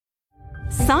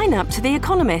Sign up to The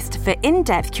Economist for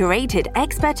in-depth curated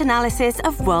expert analysis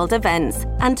of world events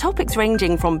and topics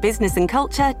ranging from business and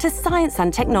culture to science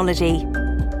and technology.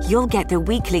 You'll get the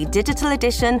weekly digital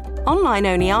edition,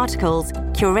 online-only articles,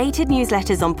 curated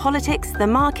newsletters on politics, the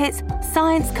markets,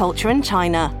 science, culture and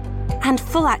China, and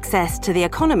full access to The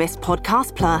Economist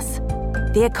Podcast Plus.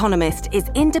 The Economist is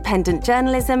independent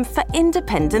journalism for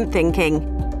independent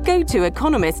thinking. Go to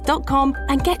economist.com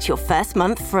and get your first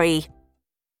month free.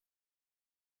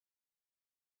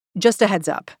 Just a heads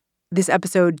up, this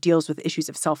episode deals with issues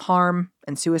of self-harm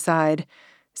and suicide,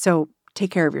 so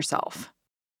take care of yourself.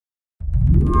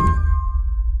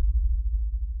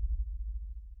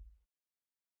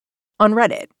 On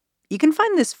Reddit, you can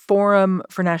find this forum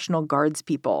for National Guards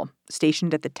people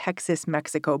stationed at the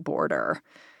Texas-Mexico border.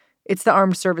 It's the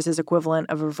armed services equivalent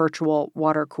of a virtual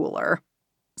water cooler.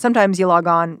 Sometimes you log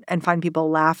on and find people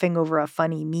laughing over a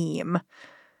funny meme.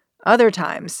 Other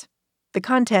times, the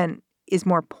content is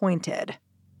more pointed.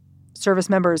 Service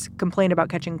members complain about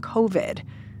catching COVID.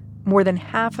 More than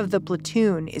half of the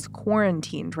platoon is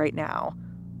quarantined right now,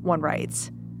 one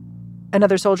writes.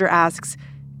 Another soldier asks,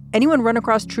 anyone run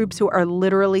across troops who are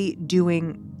literally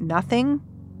doing nothing?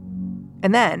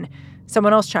 And then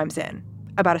someone else chimes in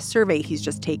about a survey he's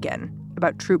just taken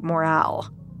about troop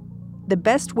morale. The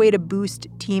best way to boost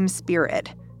team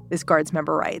spirit, this Guards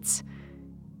member writes,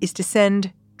 is to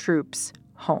send troops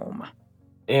home.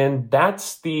 And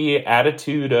that's the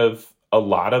attitude of a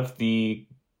lot of the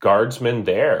Guardsmen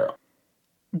there.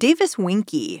 Davis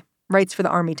Winke writes for the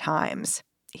Army Times.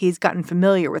 He's gotten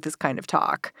familiar with this kind of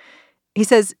talk. He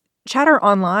says chatter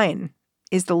online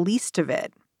is the least of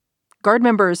it. Guard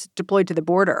members deployed to the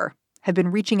border have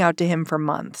been reaching out to him for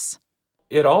months.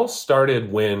 It all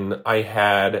started when I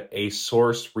had a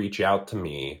source reach out to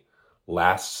me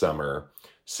last summer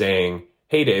saying,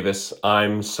 hey, Davis,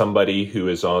 I'm somebody who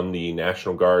is on the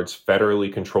National Guard's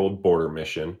federally controlled border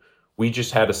mission. We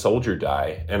just had a soldier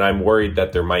die, and I'm worried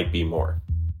that there might be more.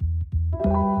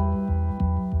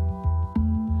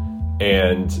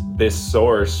 And this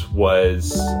source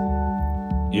was,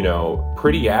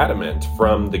 pretty adamant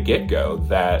from the get-go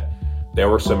that there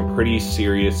were some pretty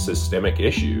serious systemic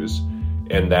issues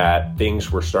and that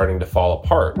things were starting to fall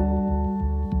apart.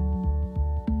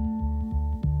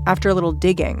 After a little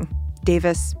digging,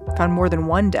 Davis found more than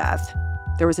one death.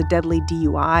 There was a deadly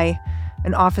DUI,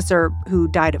 an officer who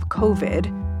died of COVID,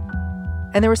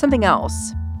 and there was something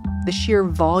else, the sheer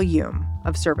volume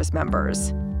of service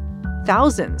members.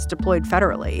 Thousands deployed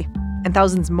federally, and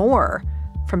thousands more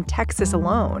from Texas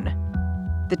alone.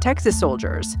 The Texas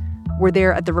soldiers were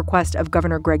there at the request of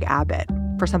Governor Greg Abbott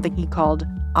for something he called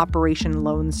Operation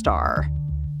Lone Star.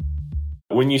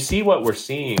 When you see what we're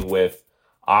seeing with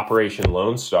Operation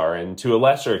Lone Star, and to a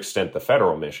lesser extent the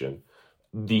federal mission,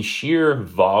 the sheer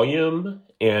volume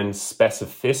and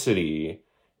specificity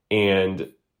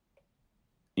and,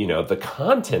 the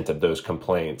content of those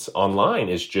complaints online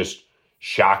is just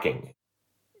shocking.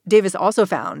 Davis also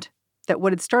found that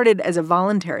what had started as a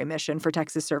voluntary mission for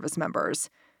Texas service members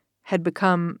had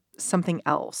become something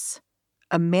else,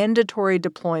 a mandatory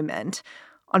deployment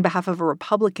on behalf of a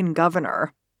Republican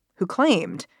governor who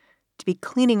claimed to be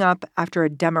cleaning up after a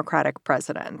Democratic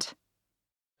president.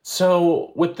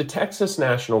 So with the Texas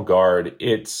National Guard,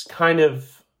 it's kind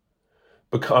of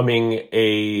becoming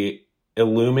a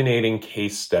illuminating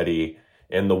case study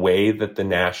in the way that the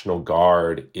National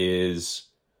Guard is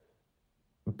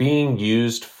being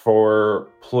used for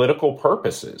political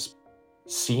purposes.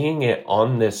 Seeing it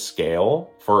on this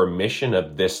scale for a mission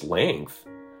of this length,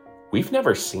 we've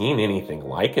never seen anything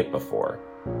like it before.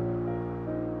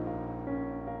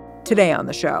 Today on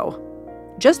the show,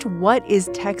 just what is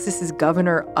Texas's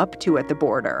governor up to at the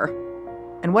border?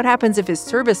 And what happens if his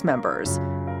service members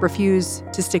refuse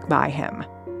to stick by him?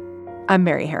 I'm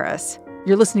Mary Harris.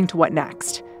 You're listening to What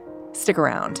Next? Stick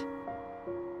around.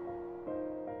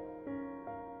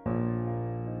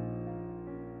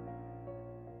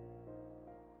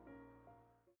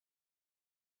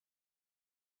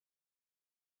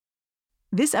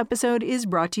 This episode is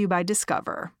brought to you by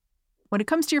Discover. When it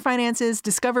comes to your finances,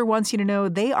 Discover wants you to know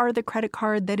they are the credit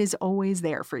card that is always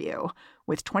there for you.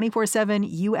 With 24/7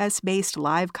 U.S.-based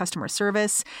live customer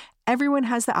service, everyone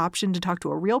has the option to talk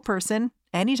to a real person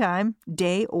anytime,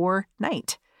 day or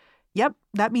night. Yep,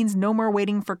 that means no more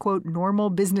waiting for, quote, normal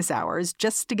business hours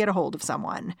just to get a hold of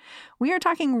someone. We are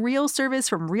talking real service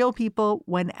from real people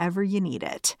whenever you need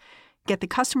it. Get the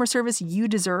customer service you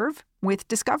deserve with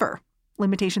Discover.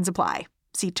 Limitations apply.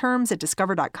 See terms at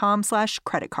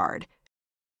discover.com/creditcard.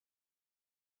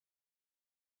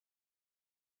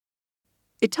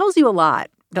 It tells you a lot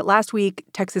that last week,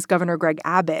 Texas Governor Greg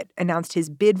Abbott announced his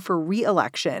bid for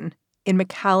re-election in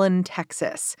McAllen,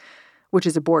 Texas, which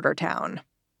is a border town.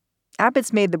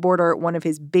 Abbott's made the border one of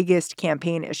his biggest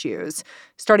campaign issues,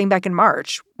 starting back in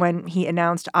March when he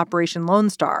announced Operation Lone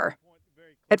Star.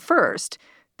 At first,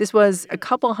 this was a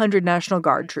couple hundred National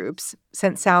Guard troops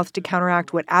sent south to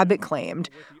counteract what Abbott claimed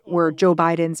were Joe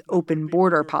Biden's open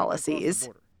border policies.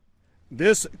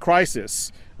 This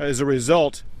crisis is a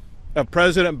result of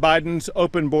President Biden's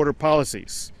open border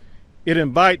policies. It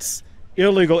invites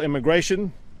illegal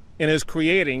immigration and is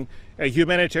creating a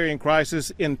humanitarian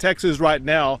crisis in Texas right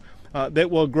now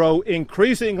that will grow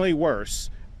increasingly worse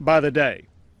by the day.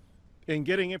 In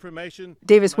getting information,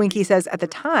 Davis Winke says at the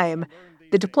time,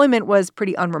 the deployment was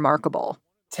pretty unremarkable.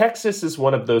 Texas is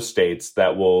one of those states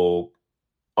that will,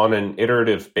 on an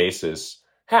iterative basis,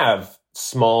 have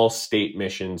small state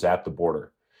missions at the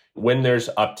border. When there's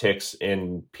upticks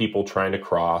in people trying to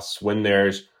cross, when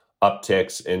there's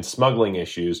upticks in smuggling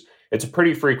issues, it's a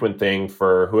pretty frequent thing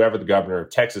for whoever the governor of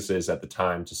Texas is at the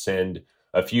time to send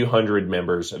a few hundred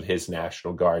members of his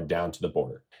National Guard down to the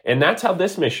border. And that's how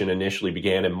this mission initially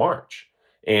began in March.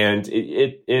 And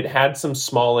it had some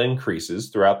small increases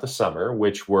throughout the summer,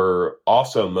 which were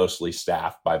also mostly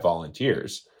staffed by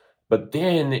volunteers. But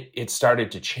then it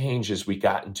started to change as we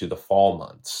got into the fall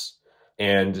months.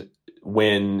 And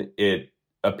when it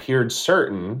appeared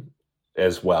certain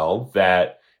as well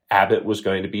that Abbott was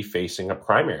going to be facing a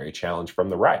primary challenge from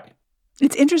the right.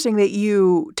 It's interesting that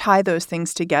you tie those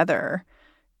things together.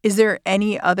 Is there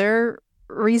any other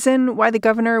reason why the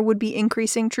governor would be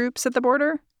increasing troops at the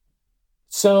border?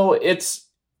 So it's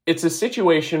a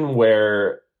situation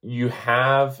where you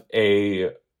have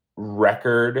a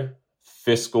record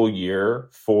fiscal year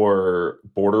for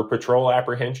Border Patrol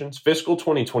apprehensions. Fiscal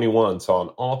 2021 saw an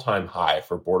all-time high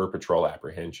for Border Patrol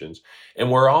apprehensions. And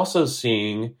we're also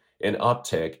seeing an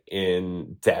uptick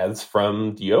in deaths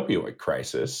from the opioid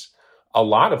crisis, a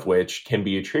lot of which can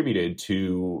be attributed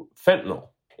to fentanyl.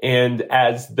 And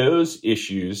as those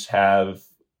issues have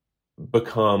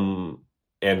become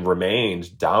and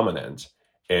remained dominant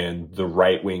in the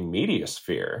right-wing media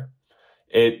sphere,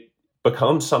 it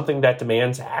becomes something that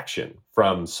demands action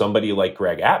from somebody like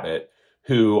Greg Abbott,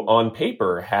 who on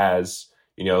paper has,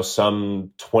 some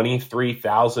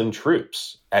 23,000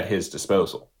 troops at his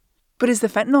disposal. But is the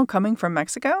fentanyl coming from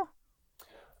Mexico?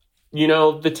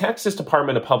 The Texas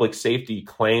Department of Public Safety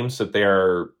claims that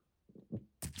they're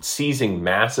seizing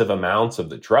massive amounts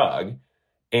of the drug.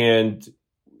 And,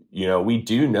 we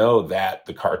do know that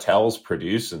the cartels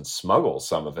produce and smuggle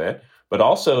some of it. But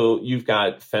also you've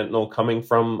got fentanyl coming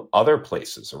from other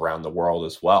places around the world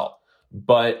as well.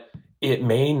 But it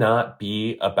may not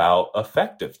be about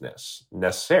effectiveness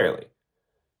necessarily.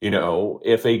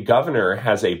 If a governor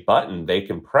has a button they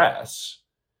can press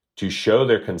to show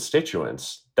their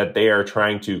constituents that they are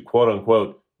trying to, quote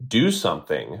unquote, do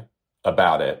something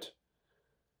about it,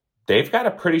 they've got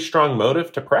a pretty strong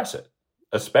motive to press it,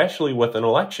 especially with an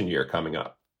election year coming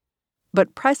up.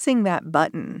 But pressing that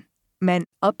button meant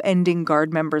upending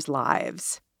Guard members'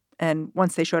 lives. And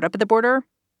once they showed up at the border,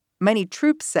 many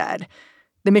troops said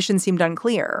the mission seemed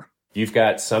unclear. You've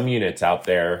got some units out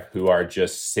there who are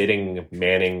just sitting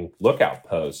manning lookout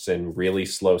posts in really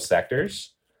slow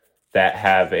sectors that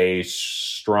have a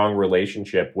strong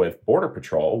relationship with Border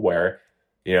Patrol where,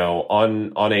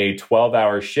 on a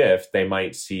 12-hour shift, they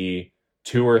might see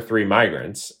 2 or 3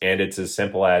 migrants. And it's as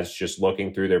simple as just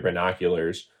looking through their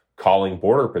binoculars, calling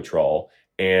Border Patrol,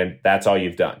 and that's all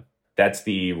you've done. That's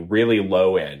the really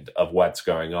low end of what's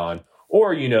going on.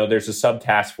 Or, there's a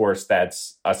sub-task force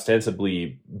that's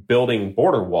ostensibly building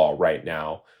border wall right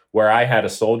now, where I had a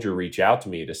soldier reach out to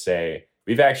me to say,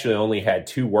 we've actually only had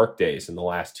 2 work days in the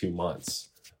last 2 months.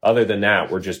 Other than that,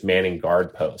 we're just manning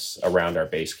guard posts around our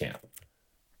base camp.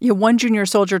 Yeah, one junior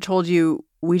soldier told you,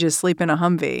 we just sleep in a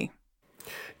Humvee.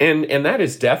 And that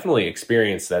is definitely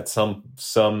experience that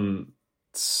some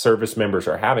service members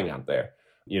are having out there.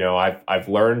 I've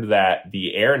learned that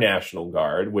the Air National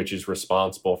Guard, which is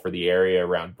responsible for the area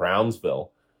around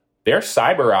Brownsville, their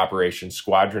cyber operations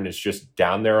squadron is just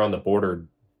down there on the border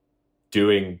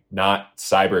doing not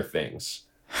cyber things.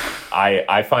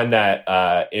 I find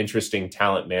that interesting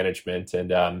talent management,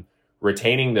 and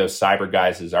retaining those cyber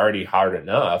guys is already hard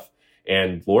enough.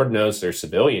 And Lord knows their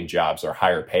civilian jobs are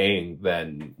higher paying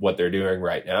than what they're doing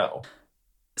right now.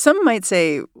 Some might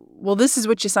say, well, this is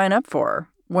what you sign up for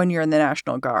when you're in the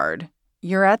National Guard.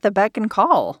 You're at the beck and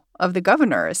call of the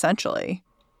governor, essentially.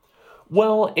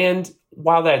 Well, and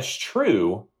while that's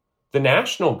true, the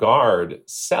National Guard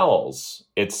sells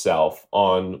itself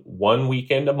on 1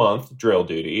 weekend a month drill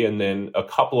duty and then a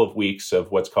couple of weeks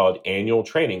of what's called annual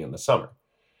training in the summer.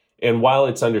 And while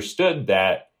it's understood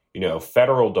that,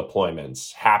 federal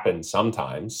deployments happen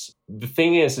sometimes, the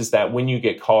thing is that when you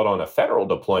get called on a federal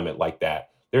deployment like that,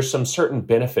 there's some certain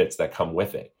benefits that come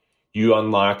with it. You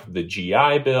unlock the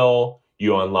GI Bill,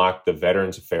 you unlock the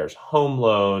Veterans Affairs Home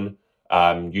Loan,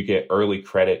 you get early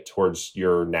credit towards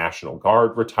your National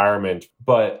Guard retirement.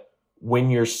 But when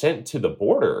you're sent to the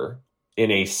border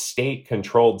in a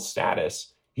state-controlled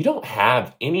status, you don't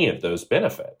have any of those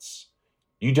benefits.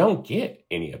 You don't get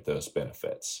any of those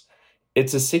benefits.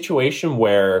 It's a situation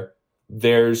where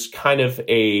there's kind of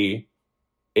a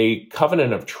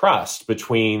covenant of trust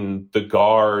between the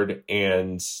Guard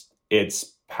and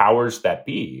its powers that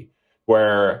be,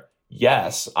 where,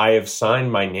 yes, I have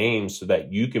signed my name so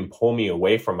that you can pull me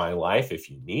away from my life if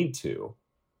you need to.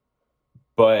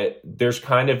 But there's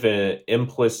kind of an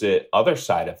implicit other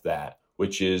side of that,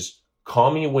 which is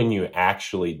call me when you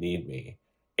actually need me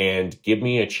and give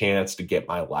me a chance to get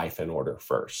my life in order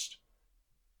first.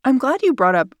 I'm glad you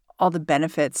brought up all the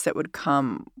benefits that would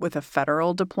come with a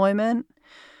federal deployment,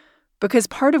 because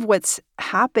part of what's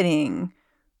happening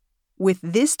with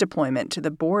this deployment to the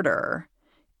border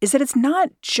is that it's not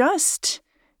just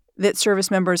that service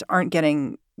members aren't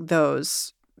getting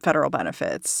those federal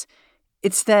benefits.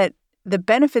 It's that the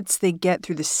benefits they get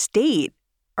through the state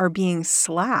are being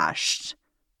slashed.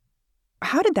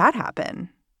 How did that happen?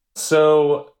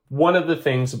 So one of the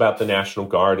things about the National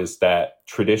Guard is that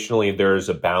traditionally there's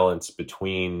a balance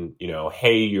between,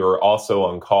 hey, you're also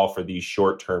on call for these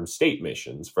short-term state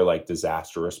missions for like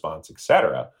disaster response, et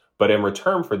cetera. But in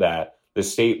return for that, the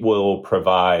state will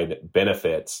provide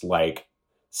benefits like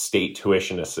state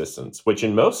tuition assistance, which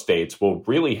in most states will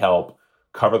really help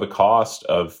cover the cost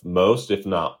of most, if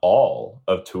not all,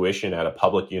 of tuition at a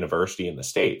public university in the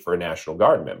state for a National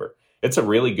Guard member. It's a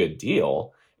really good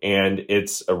deal. And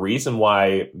it's a reason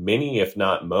why many, if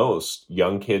not most,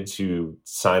 young kids who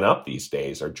sign up these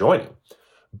days are joining.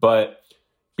 But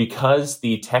because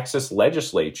the Texas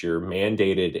legislature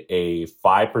mandated a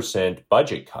 5%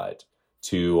 budget cut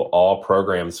to all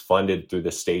programs funded through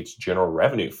the state's general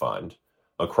revenue fund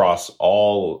across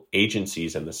all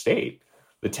agencies in the state,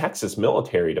 the Texas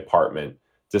Military Department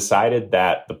decided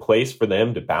that the place for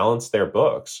them to balance their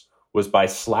books was by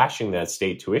slashing that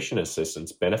state tuition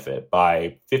assistance benefit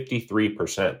by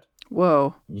 53%.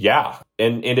 Whoa. Yeah.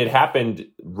 And it happened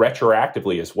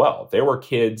retroactively as well. There were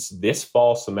kids this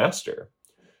fall semester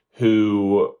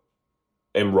who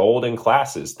enrolled in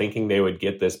classes thinking they would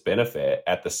get this benefit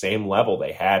at the same level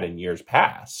they had in years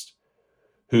past,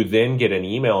 who then get an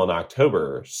email in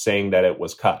October saying that it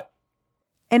was cut.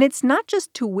 And it's not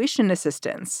just tuition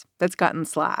assistance that's gotten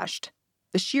slashed.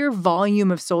 The sheer volume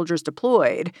of soldiers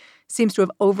deployed seems to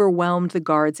have overwhelmed the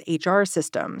Guard's HR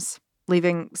systems,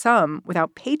 leaving some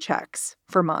without paychecks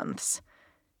for months.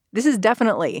 This is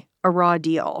definitely a raw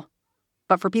deal.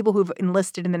 But for people who've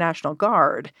enlisted in the National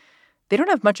Guard, they don't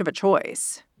have much of a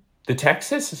choice. The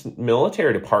Texas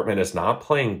Military Department is not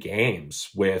playing games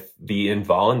with the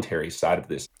involuntary side of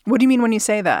this. What do you mean when you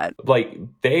say that? Like,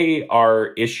 they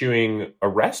are issuing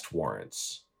arrest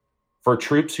warrants for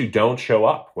troops who don't show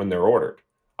up when they're ordered.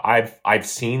 I've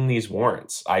seen these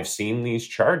warrants. I've seen these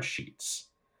charge sheets.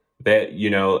 That,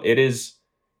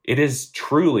 it is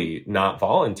truly not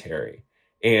voluntary.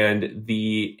 And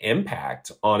the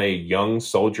impact on a young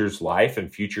soldier's life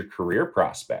and future career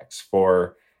prospects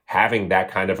for having that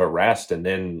kind of arrest and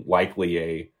then likely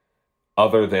a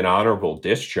other than honorable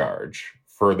discharge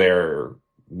for their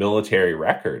military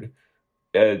record,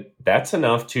 that's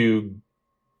enough to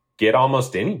get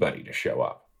almost anybody to show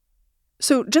up.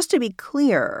 So just to be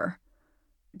clear,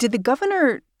 did the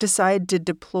governor decide to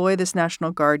deploy this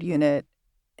National Guard unit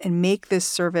and make this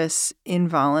service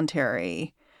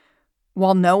involuntary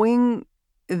while knowing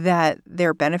that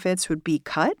their benefits would be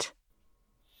cut?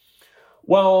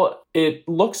 Well, it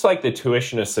looks like the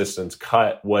tuition assistance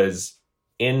cut was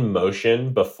in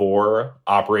motion before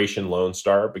Operation Lone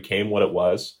Star became what it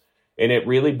was. And it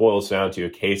really boils down to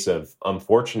a case of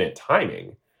unfortunate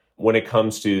timing when it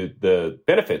comes to the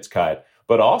benefits cut.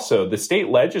 But also, the state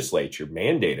legislature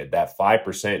mandated that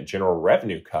 5% general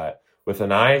revenue cut with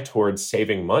an eye towards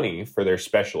saving money for their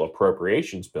special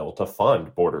appropriations bill to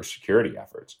fund border security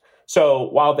efforts. So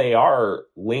while they are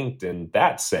linked in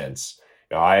that sense,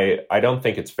 I don't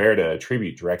think it's fair to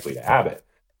attribute directly to Abbott.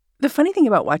 The funny thing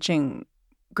about watching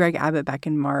Greg Abbott back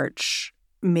in March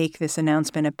make this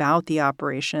announcement about the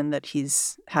operation that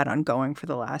he's had ongoing for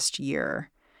the last year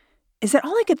is that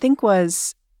all I could think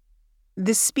was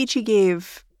this speech he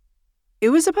gave, it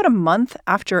was about a month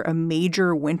after a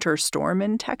major winter storm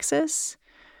in Texas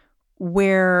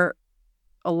where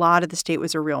a lot of the state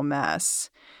was a real mess.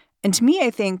 And to me, I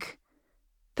think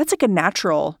That's like a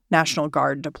natural National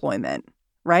Guard deployment,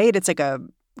 right? It's like a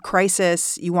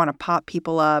crisis. You want to pop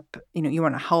people up. You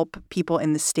want to help people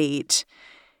in the state.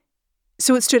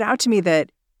 So it stood out to me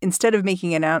that instead of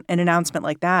making an announcement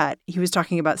like that, he was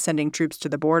talking about sending troops to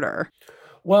the border.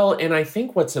 Well, and I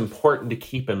think what's important to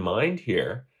keep in mind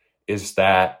here is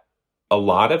that a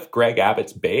lot of Greg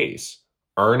Abbott's base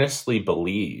earnestly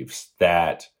believes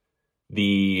that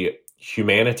the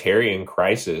humanitarian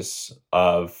crisis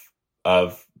of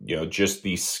just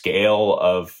the scale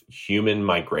of human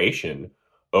migration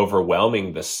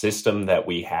overwhelming the system that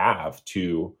we have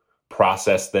to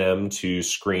process them, to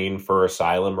screen for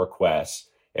asylum requests,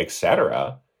 et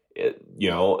cetera.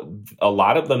 A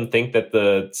lot of them think that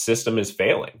the system is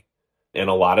failing. And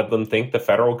a lot of them think the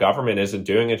federal government isn't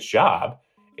doing its job.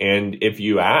 And if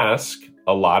you ask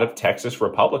a lot of Texas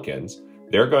Republicans,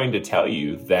 they're going to tell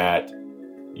you that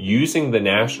using the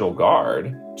National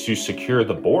Guard to secure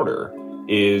the border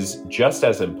is just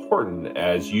as important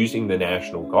as using the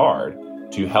National Guard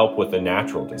to help with a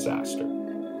natural disaster.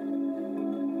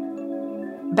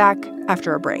 Back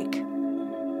after a break.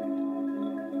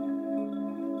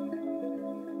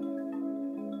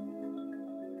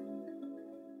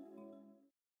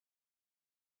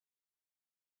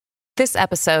 This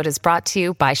episode is brought to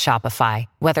you by Shopify.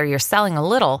 Whether you're selling a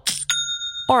little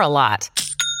or a lot,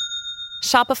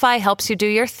 Shopify helps you do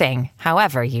your thing,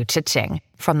 however you cha-ching.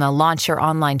 From the launch your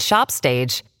online shop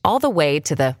stage, all the way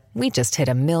to the we just hit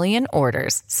 1 million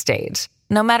orders stage.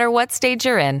 No matter what stage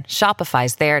you're in,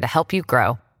 Shopify's there to help you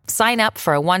grow. Sign up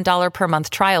for a $1 per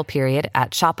month trial period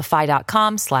at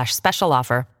shopify.com/special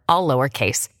offer, all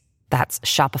lowercase. That's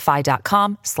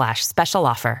shopify.com/special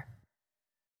offer.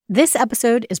 This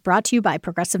episode is brought to you by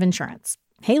Progressive Insurance.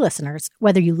 Hey, listeners,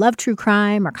 whether you love true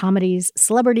crime or comedies,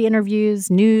 celebrity interviews,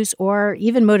 news, or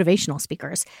even motivational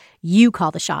speakers, you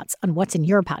call the shots on what's in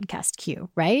your podcast queue,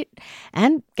 right?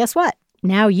 And guess what?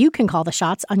 Now you can call the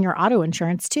shots on your auto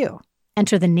insurance, too.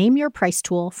 Enter the Name Your Price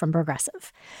tool from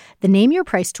Progressive. The Name Your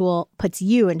Price tool puts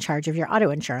you in charge of your auto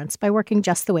insurance by working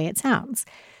just the way it sounds.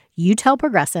 You tell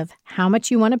Progressive how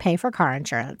much you want to pay for car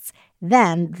insurance.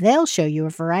 Then they'll show you a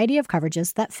variety of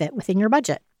coverages that fit within your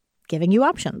budget, giving you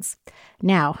options.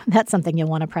 Now, that's something you'll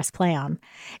want to press play on.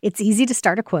 It's easy to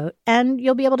start a quote, and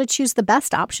you'll be able to choose the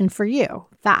best option for you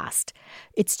fast.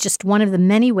 It's just one of the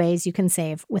many ways you can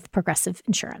save with Progressive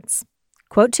Insurance.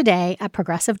 Quote today at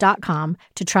Progressive.com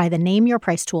to try the Name Your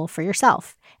Price tool for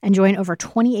yourself and join over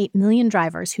 28 million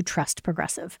drivers who trust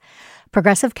Progressive.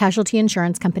 Progressive Casualty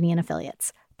Insurance Company and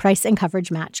Affiliates. Price and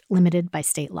coverage match limited by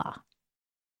state law.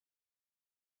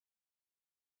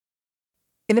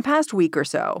 In the past week or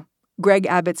so, Greg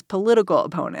Abbott's political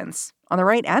opponents, on the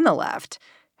right and the left,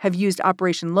 have used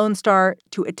Operation Lone Star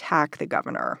to attack the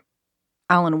governor.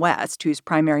 Allen West, who's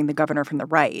primarying the governor from the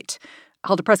right,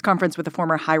 held a press conference with a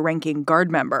former high-ranking Guard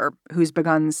member who's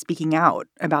begun speaking out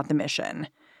about the mission.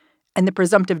 And the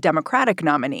presumptive Democratic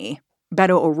nominee,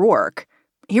 Beto O'Rourke,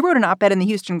 he wrote an op-ed in the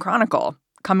Houston Chronicle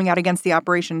coming out against the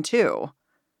operation, too.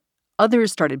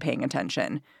 Others started paying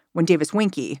attention when Davis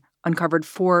Winkie uncovered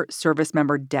 4 service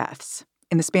member deaths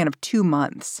in the span of 2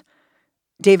 months.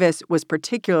 Davis was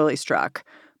particularly struck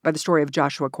by the story of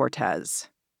Joshua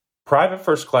Cortez. Private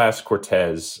First Class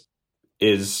Cortez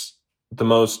is the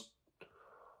most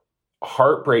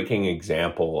heartbreaking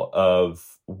example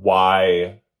of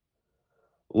why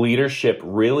leadership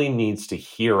really needs to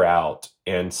hear out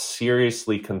and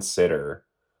seriously consider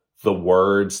the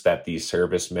words that these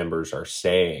service members are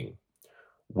saying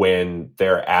when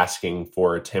they're asking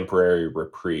for a temporary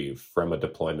reprieve from a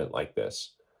deployment like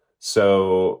this.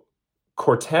 So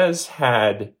Cortez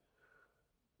had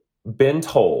been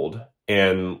told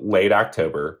in late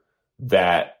October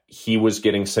that he was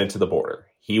getting sent to the border.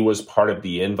 He was part of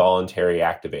the involuntary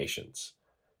activations.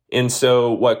 And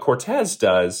so what Cortez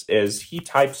does is he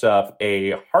types up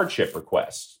a hardship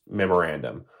request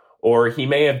memorandum, or he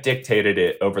may have dictated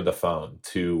it over the phone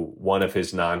to one of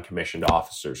his non-commissioned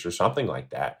officers or something like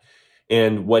that.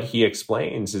 And what he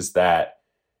explains is that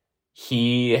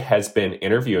he has been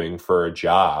interviewing for a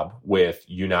job with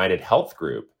United Health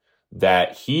Group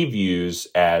that he views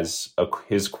as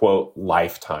his, quote,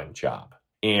 lifetime job.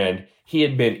 And he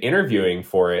had been interviewing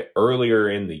for it earlier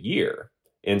in the year,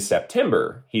 in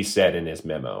September, he said in his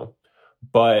memo,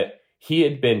 but he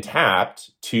had been tapped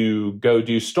to go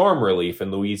do storm relief in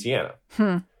Louisiana.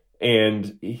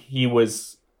 And he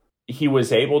was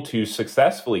able to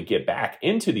successfully get back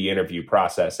into the interview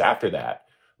process after that.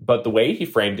 But the way he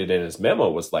framed it in his memo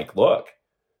was like, look,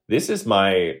 this is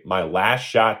my last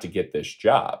shot to get this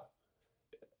job.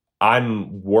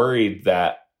 I'm worried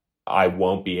that I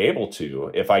won't be able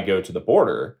to if I go to the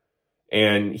border.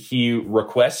 And he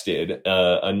requested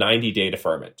a 90-day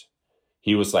deferment.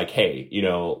 He was like, hey,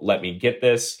 let me get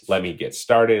this, let me get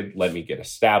started, let me get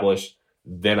established,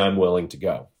 then I'm willing to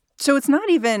go. So it's not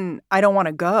even, I don't want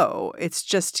to go. It's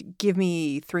just give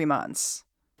me 3 months.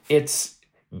 It's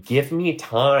give me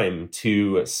time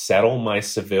to settle my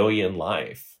civilian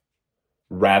life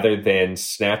rather than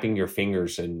snapping your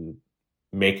fingers and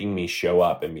making me show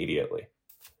up immediately.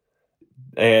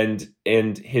 And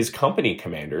his company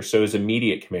commander, so his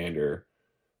immediate commander,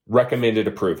 recommended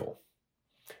approval.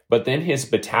 But then his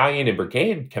battalion and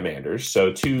brigade commanders,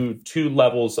 so two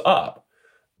levels up,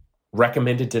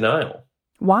 recommended denial.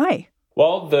 Why?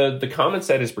 Well, the comments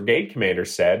that his brigade commander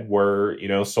said were,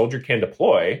 soldier can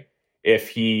deploy. If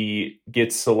he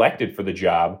gets selected for the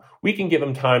job, we can give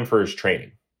him time for his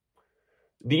training.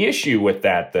 The issue with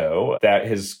that, though, that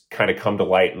has kind of come to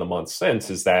light in the months since,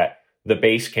 is that the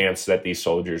base camps that these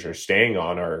soldiers are staying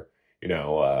on are,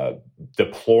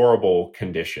 deplorable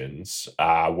conditions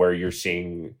where you're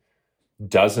seeing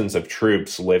dozens of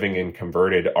troops living in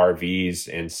converted RVs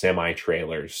and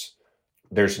semi-trailers.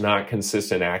 There's not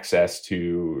consistent access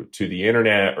to the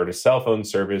internet or to cell phone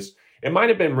service. It might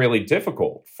have been really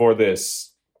difficult for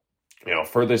this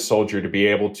soldier to be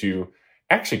able to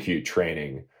execute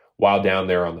training while down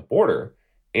there on the border.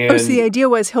 And so the idea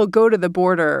was he'll go to the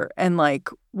border and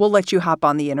we'll let you hop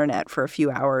on the internet for a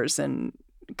few hours and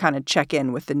kind of check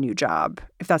in with the new job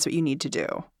if that's what you need to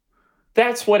do.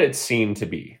 That's what it seemed to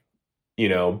be,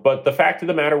 but the fact of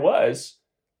the matter was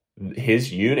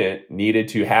his unit needed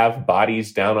to have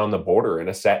bodies down on the border in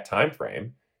a set time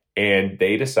frame. And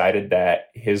they decided that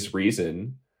his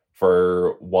reason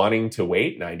for wanting to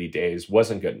wait 90 days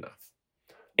wasn't good enough.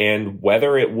 And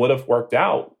whether it would have worked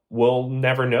out, we'll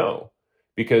never know.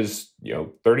 Because,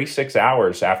 36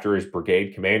 hours after his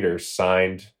brigade commander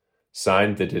signed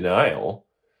the denial,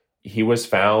 he was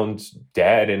found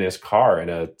dead in his car in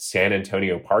a San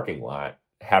Antonio parking lot,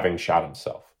 having shot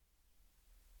himself.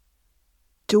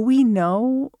 Do we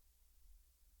know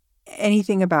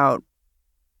anything about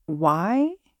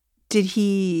why? Did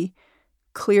he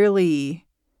clearly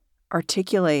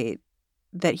articulate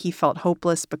that he felt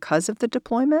hopeless because of the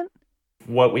deployment?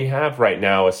 What we have right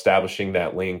now establishing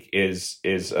that link is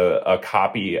a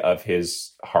copy of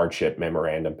his hardship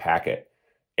memorandum packet.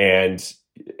 And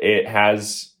it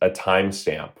has a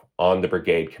timestamp on the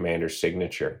brigade commander's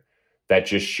signature that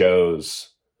just shows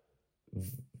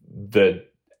the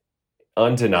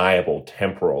undeniable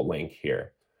temporal link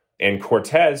here. And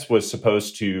Cortez was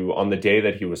supposed to, on the day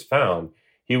that he was found,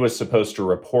 he was supposed to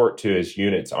report to his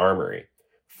unit's armory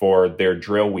for their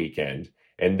drill weekend.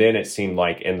 And then it seemed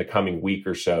like in the coming week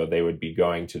or so, they would be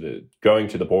going to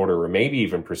the border, or maybe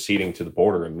even proceeding to the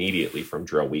border immediately from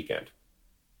drill weekend.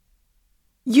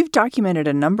 You've documented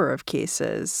a number of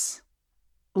cases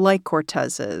like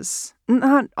Cortez's,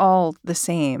 not all the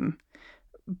same,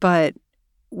 but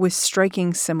with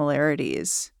striking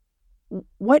similarities.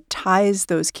 What ties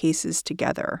those cases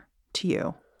together to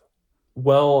you?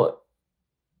 Well,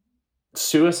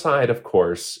 suicide, of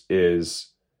course, is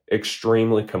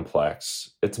extremely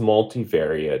complex. It's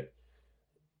multivariate.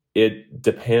 It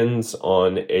depends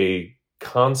on a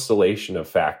constellation of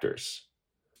factors.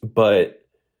 But,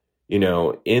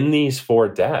 in these 4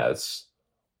 deaths,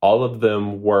 all of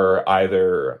them were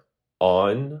either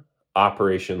on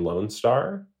Operation Lone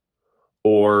Star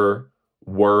or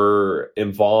were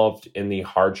involved in the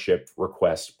hardship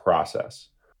request process.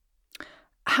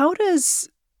 How does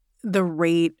the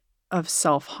rate of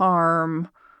self-harm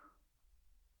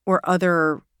or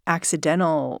other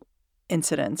accidental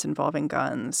incidents involving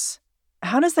guns,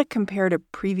 how does that compare to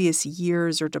previous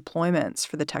years or deployments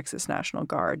for the Texas National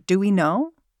Guard? Do we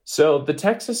know? So the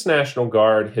Texas National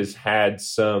Guard has had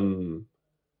some,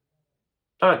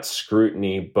 not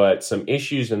scrutiny, but some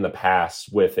issues in the past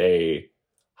with a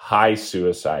high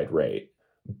suicide rate.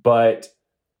 But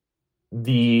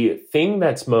the thing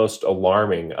that's most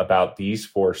alarming about these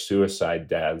 4 suicide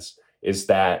deaths is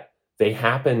that they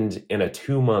happened in a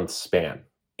 2-month span.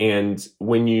 And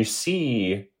when you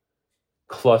see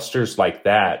clusters like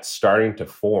that starting to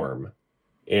form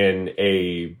in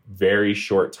a very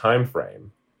short time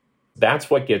frame, that's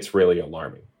what gets really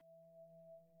alarming.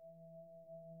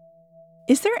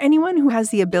 Is there anyone who has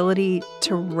the ability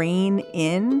to rein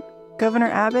in Governor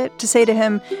Abbott, to say to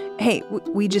him, hey,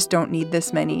 we just don't need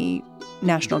this many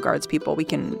National Guards people. We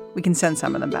can send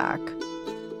some of them back?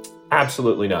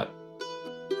 Absolutely not.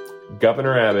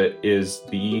 Governor Abbott is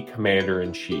the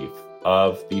commander-in-chief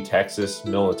of the Texas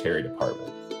Military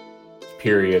Department.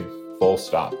 Period. Full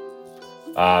stop.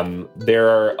 There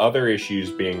are other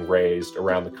issues being raised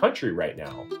around the country right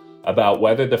now about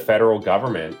whether the federal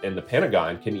government and the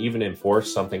Pentagon can even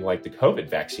enforce something like the COVID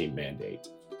vaccine mandate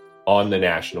on the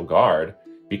National Guard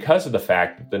because of the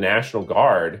fact that the National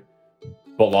Guard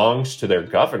belongs to their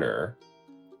governor,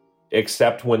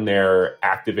 except when they're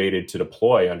activated to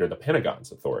deploy under the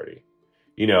Pentagon's authority.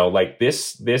 You know, like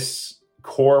this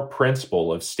core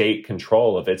principle of state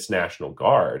control of its National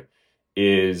Guard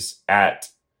is at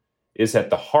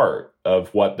the heart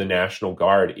of what the National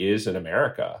Guard is in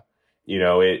America. You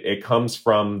know, it comes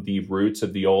from the roots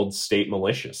of the old state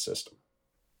militia system.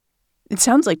 It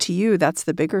sounds like to you that's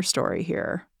the bigger story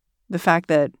here. The fact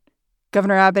that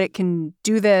Governor Abbott can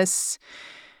do this,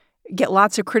 get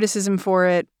lots of criticism for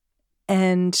it,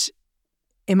 and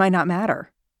it might not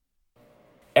matter.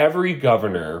 Every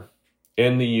governor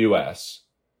in the U.S.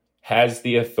 has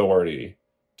the authority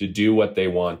to do what they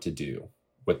want to do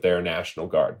with their National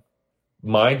Guard.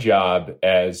 My job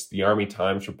as the Army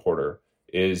Times reporter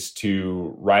is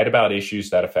to write about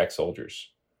issues that affect soldiers.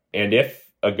 And if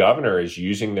a governor is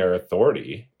using their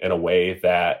authority in a way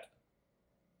that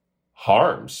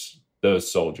harms those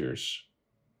soldiers,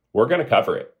 we're going to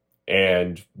cover it.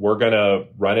 And we're going to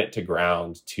run it to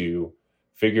ground to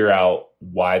figure out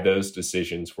why those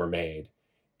decisions were made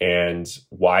and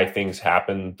why things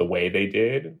happened the way they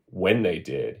did, when they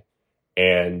did.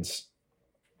 And,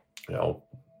 you know,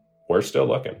 we're still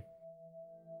looking.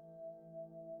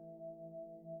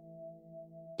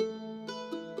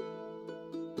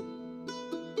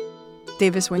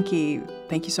 Davis Winke,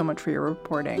 thank you so much for your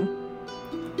reporting.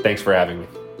 Thanks for having me.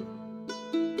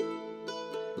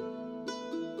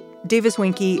 Davis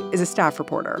Winke is a staff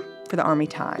reporter for the Army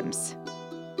Times.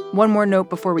 One more note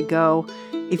before we go.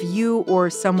 If you or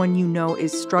someone you know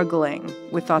is struggling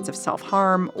with thoughts of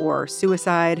self-harm or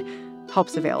suicide,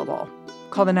 help's available.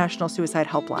 Call the National Suicide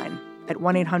Helpline at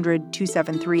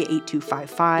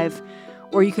 1-800-273-8255,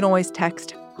 or you can always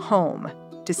text HOME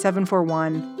to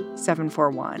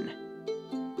 741-741.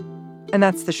 And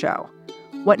that's the show.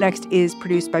 What Next is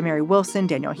produced by Mary Wilson,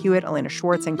 Daniel Hewitt, Elena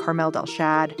Schwartz, and Carmel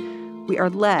Delshad. We are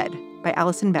led by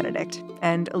Allison Benedict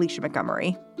and Alicia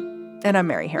Montgomery. And I'm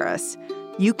Mary Harris.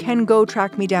 You can go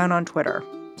track me down on Twitter.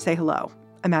 Say hello.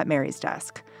 I'm at Mary's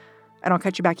desk. And I'll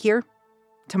catch you back here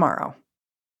tomorrow.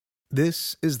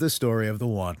 This is the story of the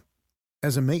one.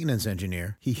 As a maintenance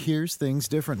engineer, he hears things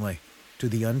differently. To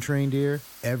the untrained ear,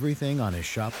 everything on his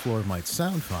shop floor might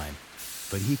sound fine,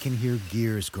 but he can hear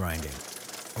gears grinding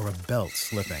or a belt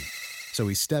slipping. So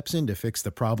he steps in to fix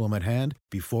the problem at hand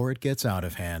before it gets out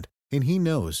of hand. And he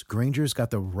knows Grainger's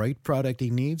got the right product he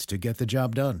needs to get the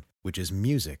job done, which is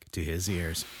music to his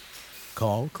ears.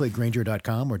 Call, click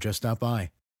Grainger.com, or just stop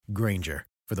by. Grainger,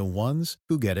 for the ones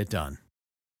who get it done.